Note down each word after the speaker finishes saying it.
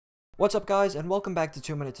What's up guys, and welcome back to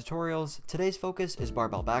 2-minute tutorials. Today's focus is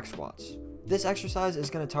barbell back squats. This exercise is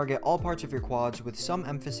going to target all parts of your quads with some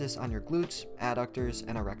emphasis on your glutes, adductors,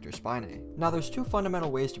 and erector spinae. Now there's two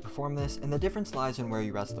fundamental ways to perform this, and the difference lies in where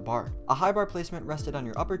you rest the bar. A high bar placement rested on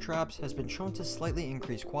your upper traps has been shown to slightly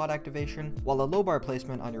increase quad activation, while a low bar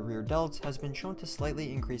placement on your rear delts has been shown to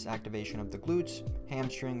slightly increase activation of the glutes,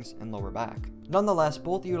 hamstrings, and lower back. Nonetheless,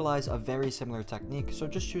 both utilize a very similar technique, so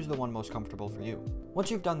just choose the one most comfortable for you. Once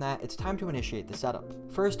you've done that, it's time to initiate the setup.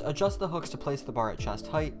 First, adjust the hooks to place the bar at chest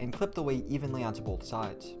height and clip the weight evenly onto both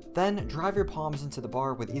sides. Then, drive your palms into the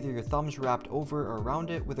bar with either your thumbs wrapped over or around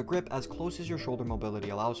it with a grip as close as your shoulder mobility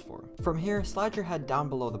allows for. From here, slide your head down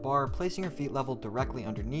below the bar, placing your feet level directly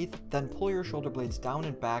underneath, then pull your shoulder blades down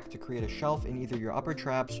and back to create a shelf in either your upper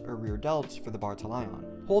traps or rear delts for the bar to lie on.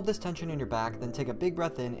 Hold this tension in your back, then take a big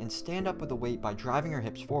breath in and stand up with the weight by driving your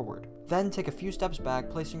hips forward. Then take a few steps back,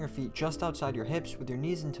 placing your feet just outside your hips with your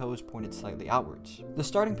knees and toes pointed slightly outwards. The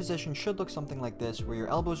starting position should look something like this, where your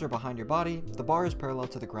elbows are behind your body, the bar is parallel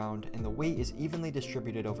to the ground, and the weight is evenly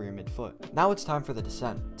distributed over your midfoot. Now it's time for the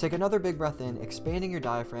descent. Take another big breath in, expanding your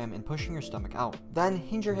diaphragm and pushing your stomach out. Then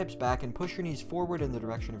hinge your hips back and push your knees forward in the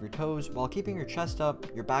direction of your toes while keeping your chest up,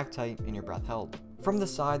 your back tight, and your breath held. From the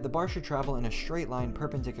side, the bar should travel in a straight line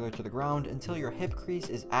perpendicular to the ground until your hip crease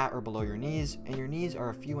is at or below your knees, and your knees are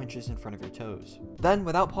a few inches in front of your toes. Then,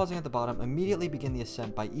 without pausing at the bottom, immediately begin the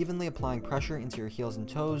ascent by evenly applying pressure into your heels and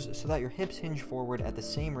toes so that your hips hinge forward at the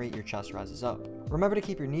same rate your chest rises up. Remember to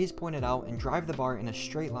keep your knees pointed out and drive the bar in a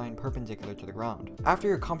straight line perpendicular to the ground. After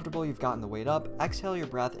you're comfortable you've gotten the weight up, exhale your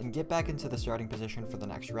breath and get back into the starting position for the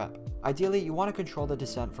next rep. Ideally, you want to control the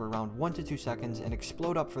descent for around 1 to 2 seconds and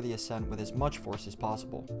explode up for the ascent with as much force as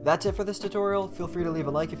possible. That's it for this tutorial. Feel free to leave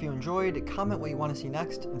a like if you enjoyed, comment what you want to see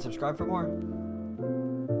next, and subscribe for more.